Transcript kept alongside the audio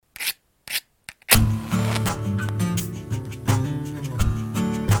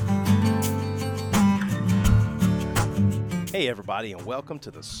Hey everybody, and welcome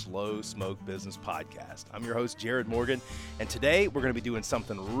to the Slow Smoke Business Podcast. I'm your host, Jarrod Morgan, and today we're going to be doing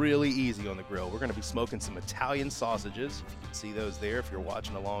something really easy on the grill. We're going to be smoking some Italian sausages. If you can see those there if you're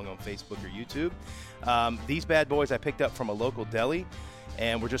watching along on Facebook or YouTube. These bad boys I picked up from a local deli,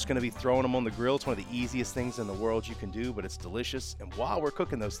 and we're just going to be throwing them on the grill. It's one of the easiest things in the world you can do, but it's delicious. And while we're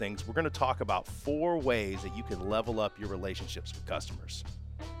cooking those things, we're going to talk about 4 ways that you can level up your relationships with customers.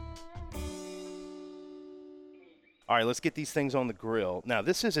 All right, let's get these things on the grill. Now,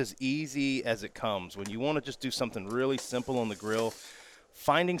 this is as easy as it comes. When you want to just do something really simple on the grill,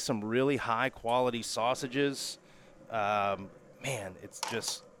 finding some really high-quality sausages, man, it's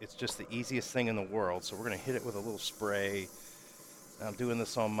just the easiest thing in the world. So we're going to hit it with a little spray. I'm doing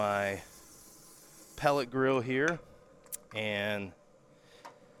this on my pellet grill here, and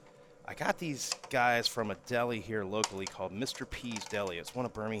I got these guys from a deli here locally called Mr. P's Deli. It's one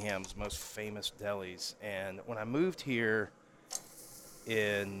of Birmingham's most famous delis. And when I moved here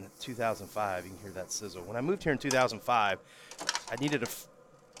in 2005, you can hear that sizzle. When I moved here in 2005, I needed a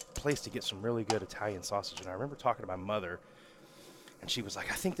place to get some really good Italian sausage. And I remember talking to my mother, and she was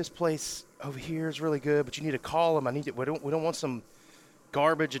like, I think this place over here is really good, but you need to call them. We don't want some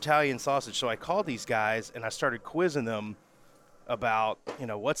garbage Italian sausage. So I called these guys, and I started quizzing them about,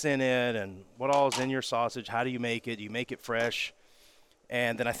 what's in it and what all is in your sausage. How do you make it? Do you make it fresh?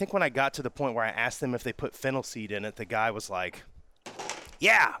 And then I think when I got to the point where I asked them if they put fennel seed in it, the guy was like,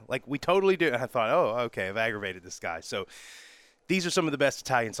 yeah, like we totally do. And I thought, oh, okay, I've aggravated this guy. So these are some of the best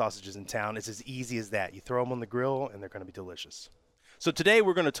Italian sausages in town. It's as easy as that. You throw them on the grill and they're going to be delicious. So today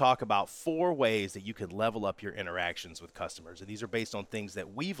we're going to talk about 4 ways that you can level up your interactions with customers. And these are based on things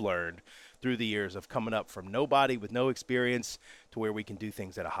that we've learned through the years of coming up from nobody with no experience to where we can do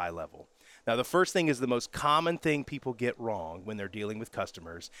things at a high level. Now, the first thing is the most common thing people get wrong when they're dealing with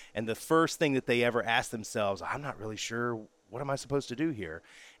customers. And the first thing that they ever ask themselves, I'm not really sure, what am I supposed to do here?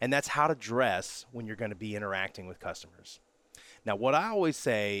 And that's how to dress when you're going to be interacting with customers. Now, what I always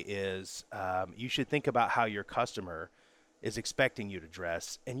say is you should think about how your customer is expecting you to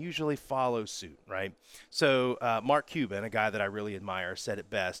dress and usually follow suit, right? So Mark Cuban, a guy that I really admire, said it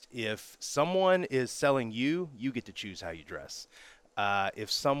best: if someone is selling you, you get to choose how you dress.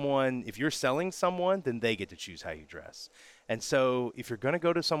 If you're selling someone, then they get to choose how you dress. And so if you're going to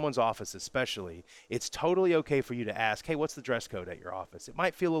go to someone's office especially, it's totally okay for you to ask, hey, what's the dress code at your office? It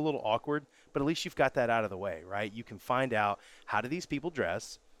might feel a little awkward, but at least you've got that out of the way, right? You can find out how do these people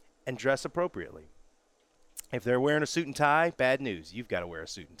dress and dress appropriately. If they're wearing a suit and tie, bad news. You've got to wear a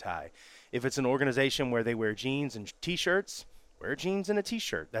suit and tie. If it's an organization where they wear jeans and T-shirts, wear jeans and a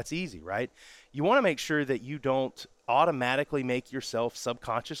T-shirt. That's easy, right? You want to make sure that you don't automatically make yourself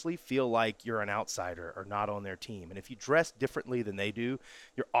subconsciously feel like you're an outsider or not on their team. And if you dress differently than they do,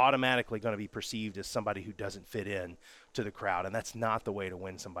 you're automatically going to be perceived as somebody who doesn't fit in to the crowd. And that's not the way to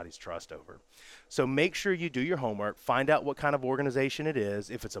win somebody's trust over. So make sure you do your homework, find out what kind of organization it is.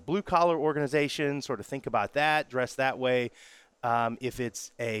 If it's a blue collar organization, sort of think about that, dress that way. If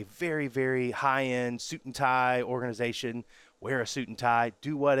it's a very, very high end suit and tie organization, wear a suit and tie,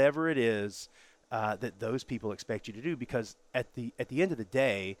 do whatever it is that those people expect you to do, because at the end of the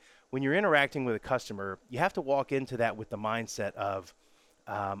day, when you're interacting with a customer, you have to walk into that with the mindset of,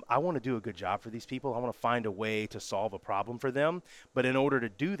 I want to do a good job for these people. I want to find a way to solve a problem for them. But in order to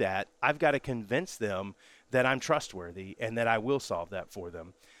do that, I've got to convince them that I'm trustworthy and that I will solve that for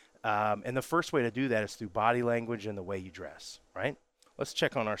them. And the first way to do that is through body language and the way you dress, right? Let's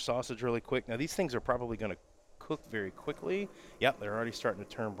check on our sausage really quick. Now, these things are probably going to cook very quickly. Yep, they're already starting to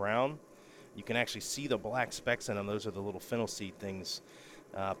turn brown. You can actually see the black specks in them. Those are the little fennel seed things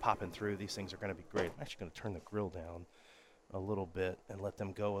popping through. These things are going to be great. I'm actually going to turn the grill down a little bit and let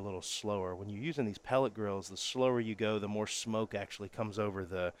them go a little slower. When you're using these pellet grills, the slower you go, the more smoke actually comes over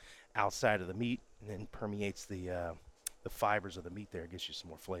the outside of the meat and then permeates the fibers of the meat there. It gives you some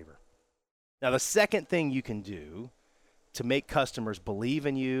more flavor. Now, the second thing you can do to make customers believe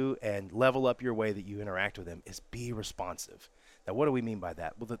in you and level up your way that you interact with them is be responsive. Now, what do we mean by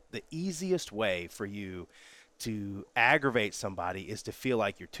that? Well, the easiest way for you to aggravate somebody is to feel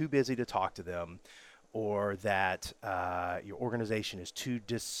like you're too busy to talk to them, or that your organization is too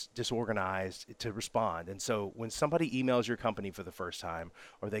disorganized to respond. And so when somebody emails your company for the first time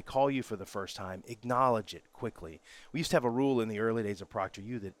or they call you for the first time, acknowledge it quickly. We used to have a rule in the early days of Procter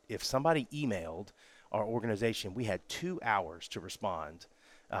U that if somebody emailed our organization, we had 2 hours to respond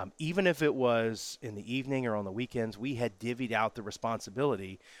Even if it was in the evening or on the weekends, we had divvied out the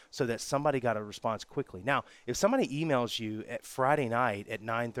responsibility so that somebody got a response quickly. Now, if somebody emails you at Friday night at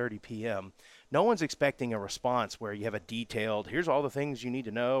 9:30 p.m., no one's expecting a response where you have a detailed, here's all the things you need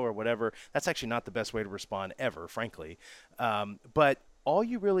to know or whatever. That's actually not the best way to respond ever, frankly. But all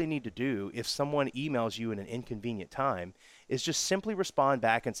you really need to do if someone emails you in an inconvenient time is just simply respond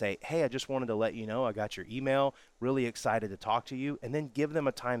back and say, hey, I just wanted to let you know I got your email, really excited to talk to you, and then give them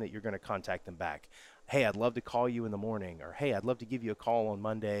a time that you're going to contact them back. Hey, I'd love to call you in the morning, or hey, I'd love to give you a call on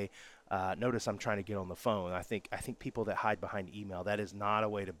Monday. Notice I'm trying to get on the phone. I think people that hide behind email, that is not a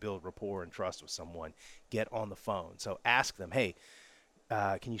way to build rapport and trust with someone. Get on the phone. So ask them, hey,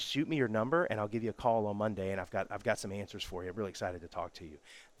 can you shoot me your number and I'll give you a call on Monday, and I've got some answers for you. I'm really excited to talk to you.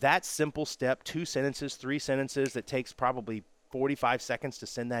 That simple step, 2 sentences, 3 sentences that takes probably 45 seconds to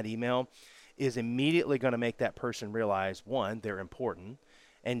send that email is immediately going to make that person realize, one, they're important,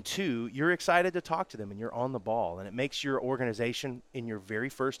 and two, you're excited to talk to them and you're on the ball, and it makes your organization in your very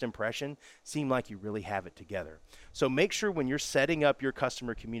first impression seem like you really have it together. So make sure when you're setting up your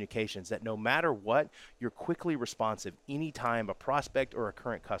customer communications that no matter what, you're quickly responsive anytime a prospect or a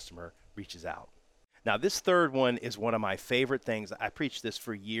current customer reaches out. Now, this third one is one of my favorite things. I preach this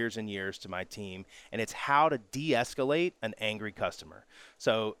for years and years to my team, and it's how to de-escalate an angry customer.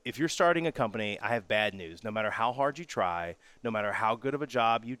 So if you're starting a company, I have bad news. No matter how hard you try, no matter how good of a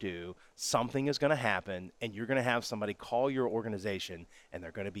job you do, something is going to happen, and you're going to have somebody call your organization, and they're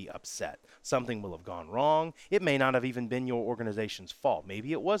going to be upset. Something will have gone wrong. It may not have even been your organization's fault.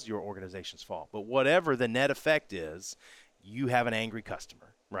 Maybe it was your organization's fault. But whatever the net effect is, you have an angry customer,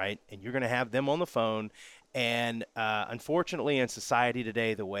 right? And you're going to have them on the phone. And unfortunately, in society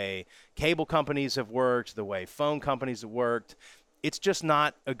today, the way cable companies have worked, the way phone companies have worked, it's just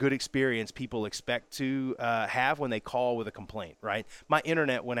not a good experience people expect to have when they call with a complaint, right? My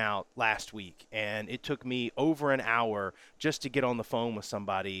internet went out last week, and it took me over an hour just to get on the phone with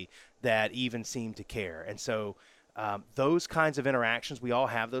somebody that even seemed to care. And so those kinds of interactions, we all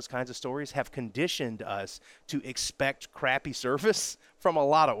have those kinds of stories, have conditioned us to expect crappy service from a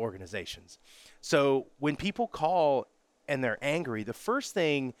lot of organizations. So when people call and they're angry, the first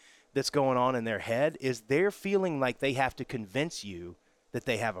thing that's going on in their head is they're feeling like they have to convince you that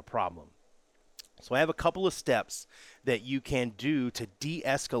they have a problem. So I have a couple of steps that you can do to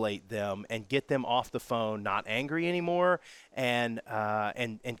de-escalate them and get them off the phone, not angry anymore, and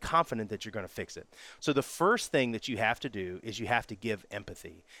confident that you're going to fix it. So the first thing that you have to do is you have to give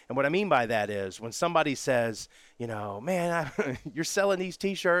empathy. And what I mean by that is when somebody says, you know, man, you're selling these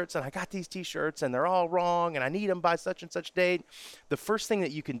T-shirts, and I got these T-shirts, and they're all wrong, and I need them by such and such date. The first thing that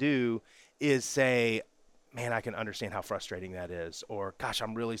you can do is say, man, I can understand how frustrating that is, or gosh,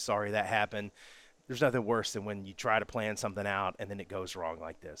 I'm really sorry that happened. There's nothing worse than when you try to plan something out and then it goes wrong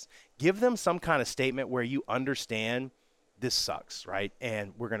like this. Give them some kind of statement where you understand this sucks, right?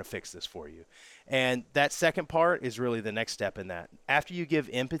 And we're going to fix this for you. And that second part is really the next step in that. After you give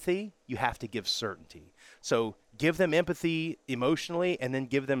empathy, you have to give certainty. So give them empathy emotionally and then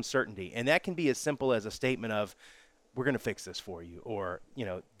give them certainty. And that can be as simple as a statement of, we're going to fix this for you, or, you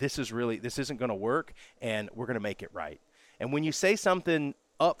know, this isn't going to work and we're going to make it right. And when you say something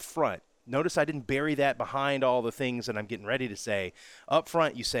up front, notice I didn't bury that behind all the things that I'm getting ready to say. Up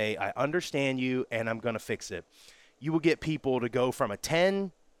front, you say, I understand you, and I'm going to fix it. You will get people to go from a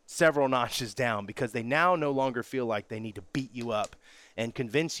 10 several notches down because they now no longer feel like they need to beat you up and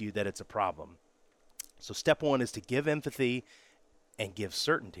convince you that it's a problem. So step 1 is to give empathy and give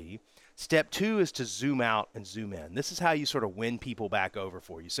certainty. Step 2 is to zoom out and zoom in. This is how you sort of win people back over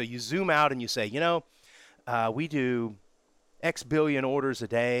for you. So you zoom out and you say, you know, we do X billion orders a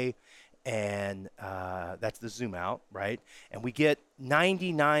day, and that's the zoom out, right? And we get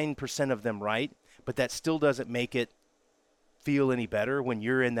 99% of them right, but that still doesn't make it feel any better when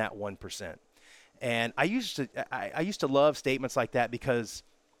you're in that 1%. And I used to love statements like that because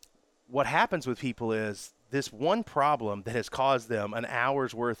what happens with people is this one problem that has caused them an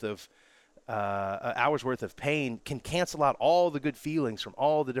hour's worth of pain can cancel out all the good feelings from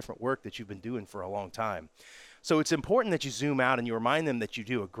all the different work that you've been doing for a long time. So it's important that you zoom out and you remind them that you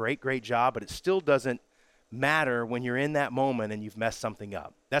do a great, great job, but it still doesn't matter when you're in that moment and you've messed something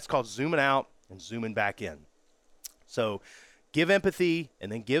up. That's called zooming out and zooming back in. So give empathy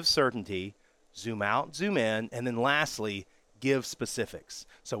and then give certainty, zoom out, zoom in, and then lastly, give specifics.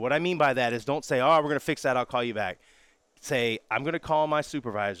 So what I mean by that is don't say, oh, we're going to fix that, I'll call you back. Say, I'm going to call my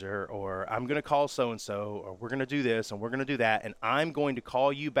supervisor, or I'm going to call so-and-so, or we're going to do this and we're going to do that, and I'm going to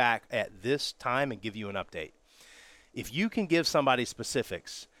call you back at this time and give you an update. If you can give somebody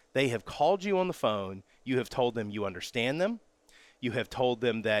specifics, they have called you on the phone, you have told them you understand them, You have told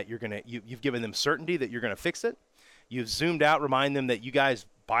them that you've given them certainty that you're going to fix it. You've zoomed out, remind them that you guys,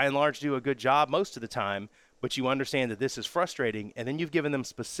 by and large, do a good job most of the time, but you understand that this is frustrating, and then you've given them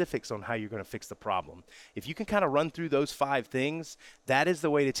specifics on how you're going to fix the problem. If you can kind of run through those 5 things, that is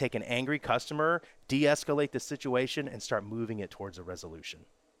the way to take an angry customer, de-escalate the situation, and start moving it towards a resolution.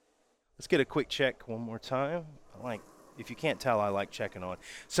 Let's get a quick check one more time. If you can't tell, I like checking on.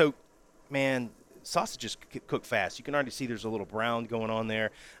 So, man, sausages cook fast. You can already see there's a little brown going on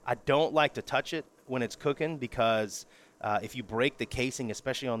there. I don't like to touch it when it's cooking because if you break the casing,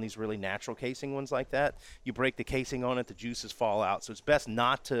 especially on these really natural casing ones like that, you break the casing on it, the juices fall out. So it's best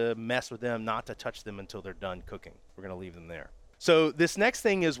not to mess with them, not to touch them until they're done cooking. We're going to leave them there. So this next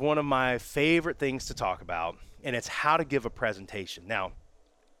thing is one of my favorite things to talk about, and it's how to give a presentation. Now,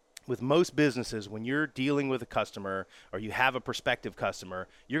 with most businesses, when you're dealing with a customer or you have a prospective customer,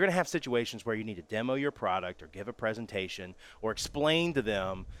 you're going to have situations where you need to demo your product or give a presentation or explain to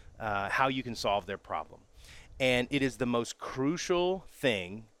them how you can solve their problem. And it is the most crucial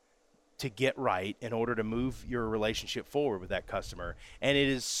thing to get right in order to move your relationship forward with that customer. And it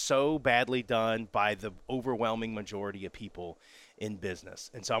is so badly done by the overwhelming majority of people in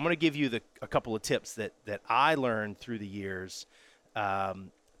business. And so I'm going to give you a couple of tips that I learned through the years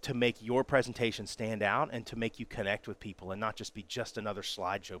to make your presentation stand out and to make you connect with people and not just be just another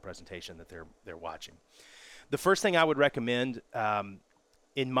slideshow presentation that they're watching. The first thing I would recommend,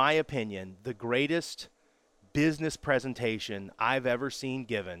 in my opinion, the greatest business presentation I've ever seen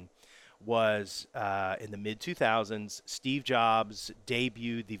given was in the mid-2000s. Steve Jobs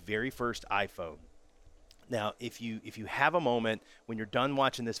debuted the very first iPhone. Now, if you have a moment when you're done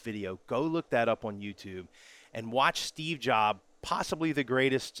watching this video, go look that up on YouTube and watch Steve Jobs, possibly the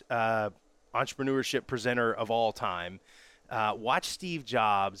greatest entrepreneurship presenter of all time. Watch Steve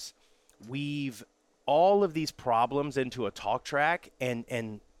Jobs weave all of these problems into a talk track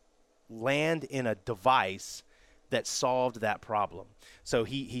and land in a device that solved that problem. So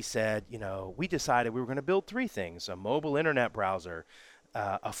he said, we decided we were going to build 3 things: a mobile internet browser,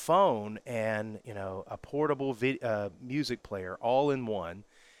 a phone, and a portable music player, all in one.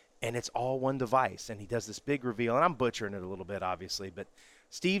 And it's all one device. And he does this big reveal, and I'm butchering it a little bit, obviously, but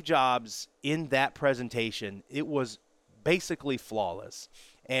Steve Jobs, in that presentation, it was basically flawless.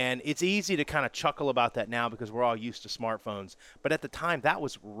 And it's easy to kind of chuckle about that now because we're all used to smartphones. But at the time, that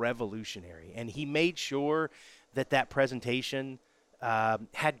was revolutionary. And he made sure that presentation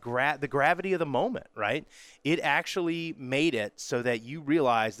had the gravity of the moment, right? It actually made it so that you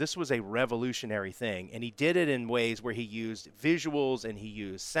realize this was a revolutionary thing. And he did it in ways where he used visuals and he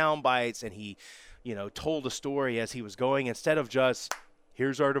used sound bites and he, told a story as he was going instead of just,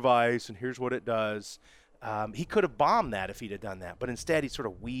 here's our device and here's what it does. He could have bombed that if he'd have done that, but instead he sort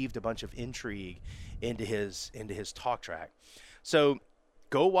of weaved a bunch of intrigue into his talk track. So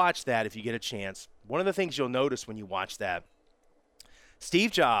go watch that if you get a chance. One of the things you'll notice when you watch that,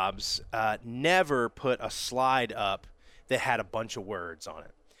 Steve Jobs never put a slide up that had a bunch of words on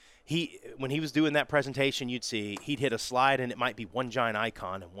it. When he was doing that presentation, you'd see he'd hit a slide and it might be one giant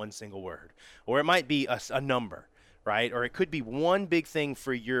icon and one single word, or it might be a number, right? Or it could be one big thing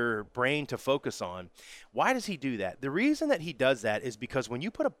for your brain to focus on. Why does he do that? The reason that he does that is because when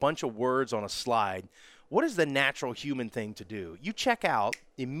you put a bunch of words on a slide, what is the natural human thing to do? You check out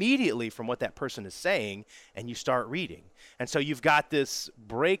immediately from what that person is saying and you start reading. And so you've got this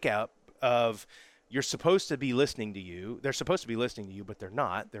breakout of you're supposed to be listening to you. They're supposed to be listening to you, but they're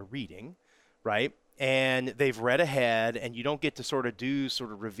not. They're reading, right? And they've read ahead, and you don't get to sort of do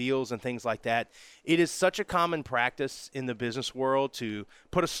sort of reveals and things like that. It is such a common practice in the business world to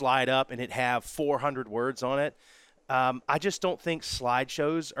put a slide up and it have 400 words on it. I just don't think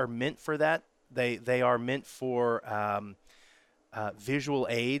slideshows are meant for that. They are meant for visual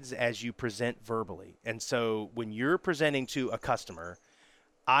aids as you present verbally. And so when you're presenting to a customer,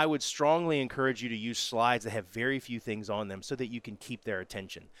 I would strongly encourage you to use slides that have very few things on them so that you can keep their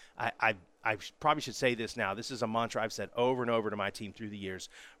attention. I probably should say this now. This is a mantra I've said over and over to my team through the years.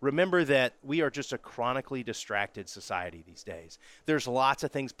 Remember that we are just a chronically distracted society these days. There's lots of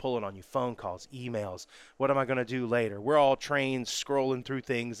things pulling on you, phone calls, emails. What am I going to do later? We're all trained scrolling through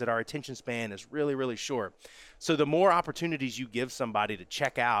things that our attention span is really, really short. So the more opportunities you give somebody to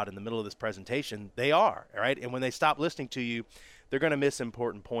check out in the middle of this presentation, they are, right? And when they stop listening to you, they're going to miss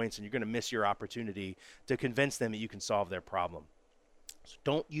important points, and you're going to miss your opportunity to convince them that you can solve their problem. So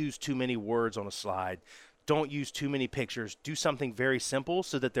don't use too many words on a slide. Don't use too many pictures. Do something very simple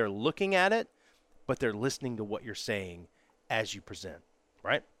so that they're looking at it, but they're listening to what you're saying as you present,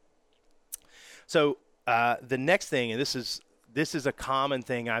 right? So the next thing, and this is a common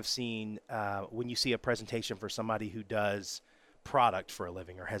thing I've seen when you see a presentation for somebody who does product for a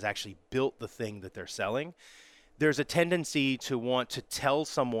living or has actually built the thing that they're selling, there's a tendency to want to tell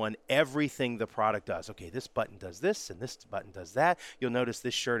someone everything the product does. Okay, this button does this and this button does that. You'll notice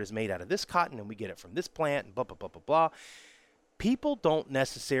this shirt is made out of this cotton and we get it from this plant and blah, blah, blah, blah, blah. People don't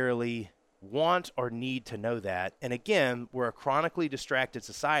necessarily want or need to know that. And again, we're a chronically distracted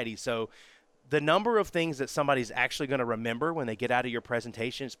society. So the number of things that somebody's actually going to remember when they get out of your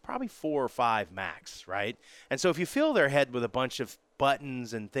presentation is probably 4 or 5 max, right? And so if you fill their head with a bunch of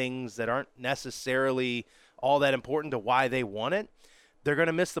buttons and things that aren't necessarily all that important to why they want it, they're going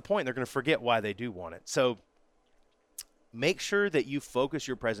to miss the point. They're going to forget why they do want it. So make sure that you focus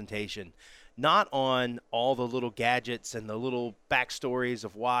your presentation not on all the little gadgets and the little backstories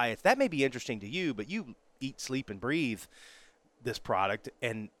of why. That may be interesting to you, but you eat, sleep, and breathe this product,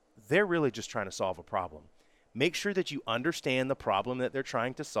 and they're really just trying to solve a problem. Make sure that you understand the problem that they're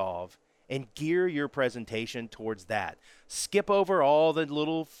trying to solve and gear your presentation towards that. Skip over all the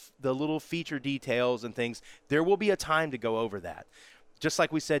little feature details and things. There will be a time to go over that. Just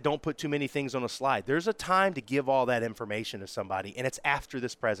like we said, don't put too many things on a slide. There's a time to give all that information to somebody, and it's after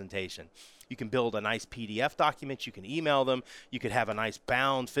this presentation. You can build a nice PDF document. You can email them. You could have a nice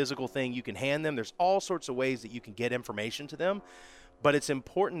bound physical thing you can hand them. There's all sorts of ways that you can get information to them. But it's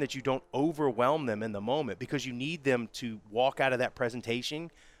important that you don't overwhelm them in the moment, because you need them to walk out of that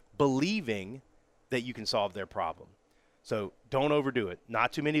presentation believing that you can solve their problem. So don't overdo it.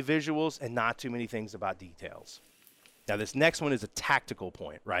 Not too many visuals and not too many things about details. Now, this next one is a tactical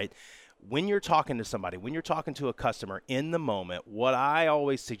point, right? When you're talking to somebody, when you're talking to a customer in the moment, what I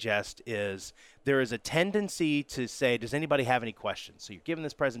always suggest is there is a tendency to say, does anybody have any questions? So you're giving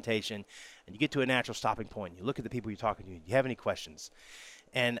this presentation and you get to a natural stopping point. You look at the people you're talking to. Do you have any questions?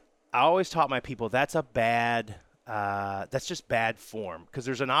 And I always taught my people that's just bad form, because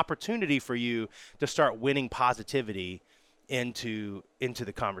there's an opportunity for you to start winning positivity into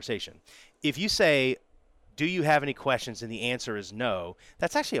the conversation. If you say, do you have any questions? And the answer is no.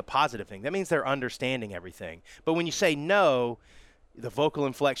 That's actually a positive thing. That means they're understanding everything. But when you say no, the vocal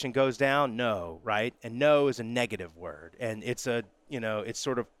inflection goes down, no, right? And no is a negative word. And it's it's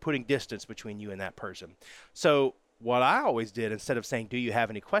sort of putting distance between you and that person. So what I always did, instead of saying, do you have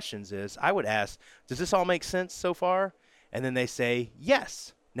any questions, is I would ask, does this all make sense so far? And then they say,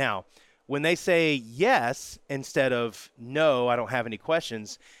 yes. Now, when they say yes, instead of no, I don't have any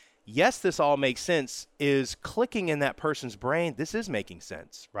questions, yes, this all makes sense is clicking in that person's brain. This is making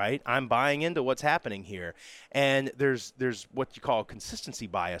sense, right? I'm buying into what's happening here. And there's what you call consistency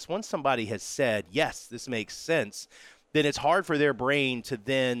bias. Once somebody has said, yes, this makes sense, then it's hard for their brain to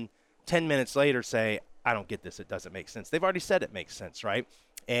then 10 minutes later say, I don't get this. It doesn't make sense. They've already said it makes sense, right?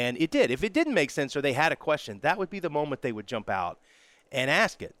 And it did. If it didn't make sense or they had a question, that would be the moment they would jump out and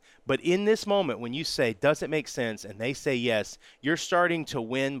ask it. But in this moment, when you say, does it make sense? And they say yes, you're starting to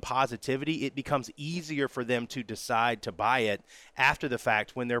win positivity. It becomes easier for them to decide to buy it after the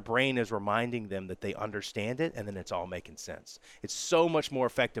fact, when their brain is reminding them that they understand it, and then it's all making sense. It's so much more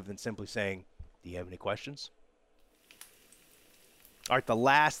effective than simply saying, do you have any questions? All right, the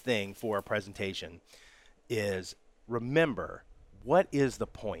last thing for a presentation is, remember, what is the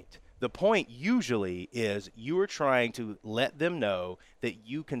point? The point usually is you are trying to let them know that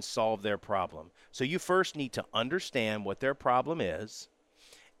you can solve their problem. So you first need to understand what their problem is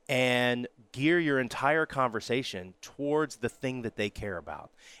and gear your entire conversation towards the thing that they care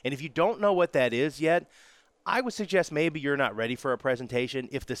about. And if you don't know what that is yet, I would suggest maybe you're not ready for a presentation.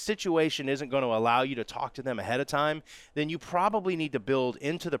 If the situation isn't going to allow you to talk to them ahead of time, then you probably need to build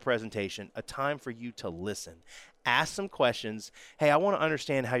into the presentation a time for you to listen. Ask some questions. Hey, I want to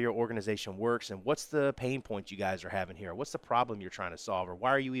understand how your organization works and what's the pain points you guys are having here. What's the problem you're trying to solve, or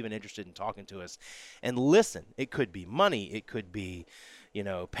why are you even interested in talking to us? And listen. It could be money. It could be,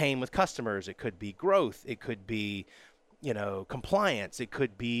 pain with customers. It could be growth. It could be, compliance. It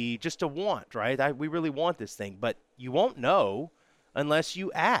could be just a want, right? We really want this thing, but you won't know unless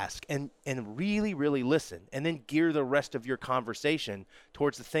you ask and really, really listen, and then gear the rest of your conversation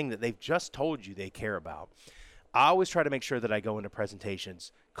towards the thing that they've just told you they care about. I always try to make sure that I go into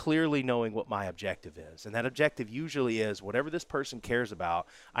presentations clearly knowing what my objective is. And that objective usually is whatever this person cares about,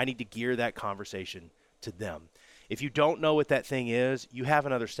 I need to gear that conversation to them. If you don't know what that thing is, you have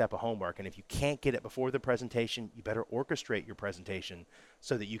another step of homework. And if you can't get it before the presentation, you better orchestrate your presentation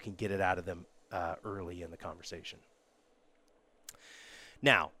so that you can get it out of them early in the conversation.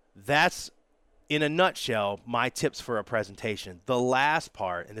 Now, that's, in a nutshell, my tips for a presentation. The last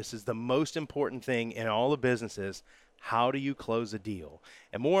part, and this is the most important thing in all the businesses, how do you close a deal?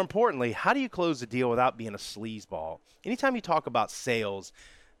 And more importantly, how do you close a deal without being a sleazeball? Anytime you talk about sales,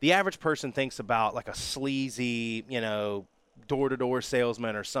 the average person thinks about like a sleazy, door-to-door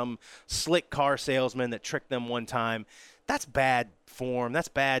salesman or some slick car salesman that tricked them one time. That's bad form. That's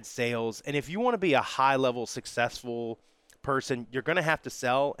bad sales. And if you want to be a high-level successful person, you're going to have to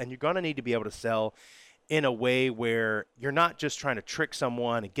sell, and you're going to need to be able to sell in a way where you're not just trying to trick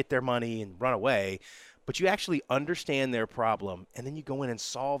someone and get their money and run away, but you actually understand their problem, and then you go in and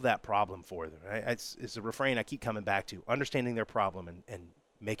solve that problem for them. Right? It's a refrain I keep coming back to, understanding their problem and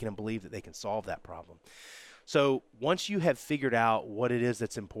making them believe that they can solve that problem. So once you have figured out what it is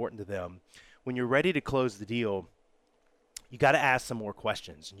that's important to them, when you're ready to close the deal, you got to ask some more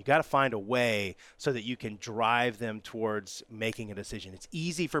questions, and you got to find a way so that you can drive them towards making a decision. It's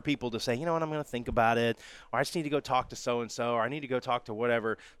easy for people to say, you know what, I'm going to think about it, or I just need to go talk to so-and-so, or I need to go talk to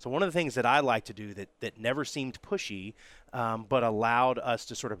whatever. So one of the things that I like to do that never seemed pushy, but allowed us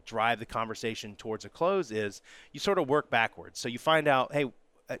to sort of drive the conversation towards a close is you sort of work backwards. So you find out, hey,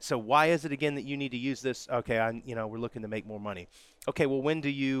 so why is it again that you need to use this? Okay, we're looking to make more money. Okay, well, when do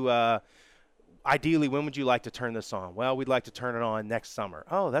you ideally, when would you like to turn this on? Well, we'd like to turn it on next summer.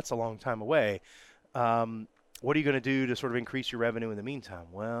 Oh, that's a long time away. What are you going to do to sort of increase your revenue in the meantime?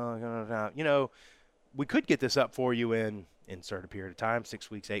 Well, we could get this up for you in insert a period of time,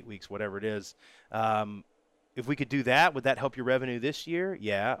 6 weeks, 8 weeks, whatever it is. If we could do that, would that help your revenue this year?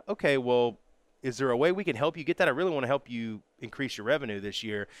 Yeah. Okay, well, is there a way we can help you get that? I really want to help you increase your revenue this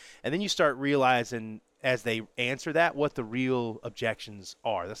year. And then you start realizing as they answer that what the real objections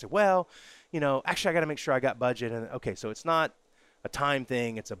are. They'll say, well, actually I got to make sure I got budget. And okay, so it's not a time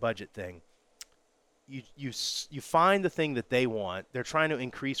thing, it's a budget thing. You find the thing that they want. They're trying to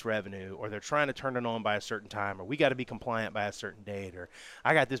increase revenue, or they're trying to turn it on by a certain time, or we got to be compliant by a certain date, or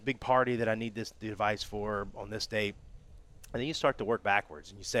I got this big party that I need this device for on this date. And then you start to work backwards,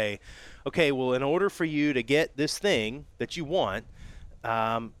 and you say, okay, well, in order for you to get this thing that you want,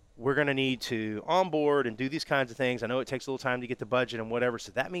 we're going to need to onboard and do these kinds of things. I know it takes a little time to get the budget and whatever,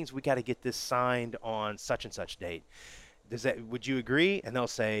 so that means we got to get this signed on such and such date. Would you agree? And they'll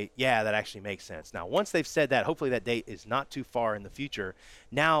say, yeah, that actually makes sense. Now, once they've said that, hopefully that date is not too far in the future.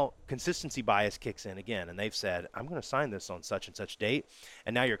 Now, consistency bias kicks in again, and they've said, I'm going to sign this on such and such date.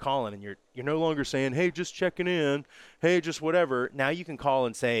 And now you're calling, and you're no longer saying, hey, just checking in, hey, just whatever. Now you can call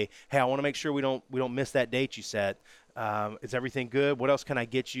and say, hey, I want to make sure we don't miss that date you set. Is everything good? What else can I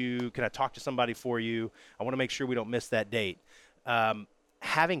get you? Can I talk to somebody for you? I want to make sure we don't miss that date.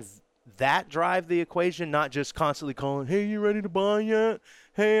 Having that drive the equation, not just constantly calling, hey, you ready to buy yet?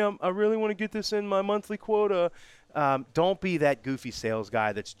 Hey, I really want to get this in my monthly quota. Don't be that goofy sales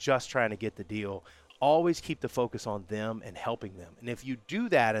guy that's just trying to get the deal. Always keep the focus on them and helping them. And if you do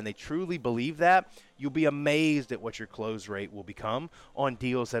that and they truly believe that, you'll be amazed at what your close rate will become on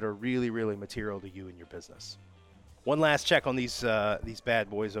deals that are really, really material to you and your business. One last check on these bad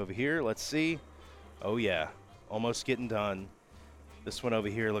boys over here. Let's see. Oh, yeah. Almost getting done. This one over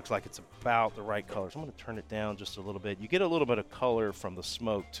here looks like it's about the right color. So I'm going to turn it down just a little bit. You get a little bit of color from the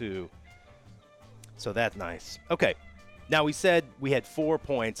smoke, too. So that's nice. Okay. Now, we said we had 4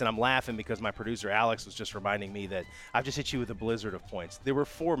 points, and I'm laughing because my producer, Alex, was just reminding me that I've just hit you with a blizzard of points. There were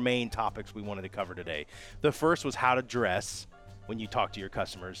 4 main topics we wanted to cover today. The first was how to dress when you talk to your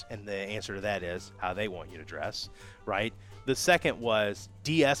customers, and the answer to that is how they want you to dress, right? The second was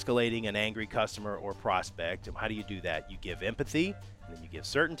de-escalating an angry customer or prospect. And how do you do that? You give empathy, and then you give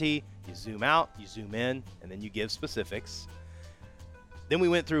certainty, you zoom out, you zoom in, and then you give specifics. Then we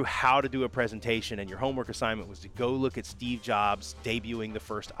went through how to do a presentation, and your homework assignment was to go look at Steve Jobs debuting the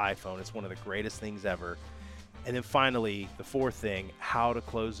first iPhone. It's one of the greatest things ever. And then finally, the fourth thing, how to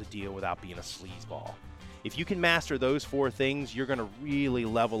close a deal without being a sleazeball. If you can master those 4 things, you're going to really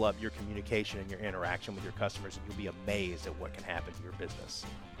level up your communication and your interaction with your customers, and you'll be amazed at what can happen to your business.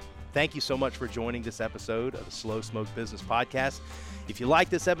 Thank you so much for joining this episode of the Slow Smoke Business Podcast. If you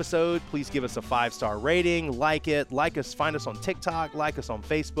like this episode, please give us a 5-star rating, like us, find us on TikTok, like us on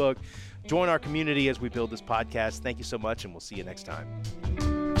Facebook, join our community as we build this podcast. Thank you so much, and we'll see you next time.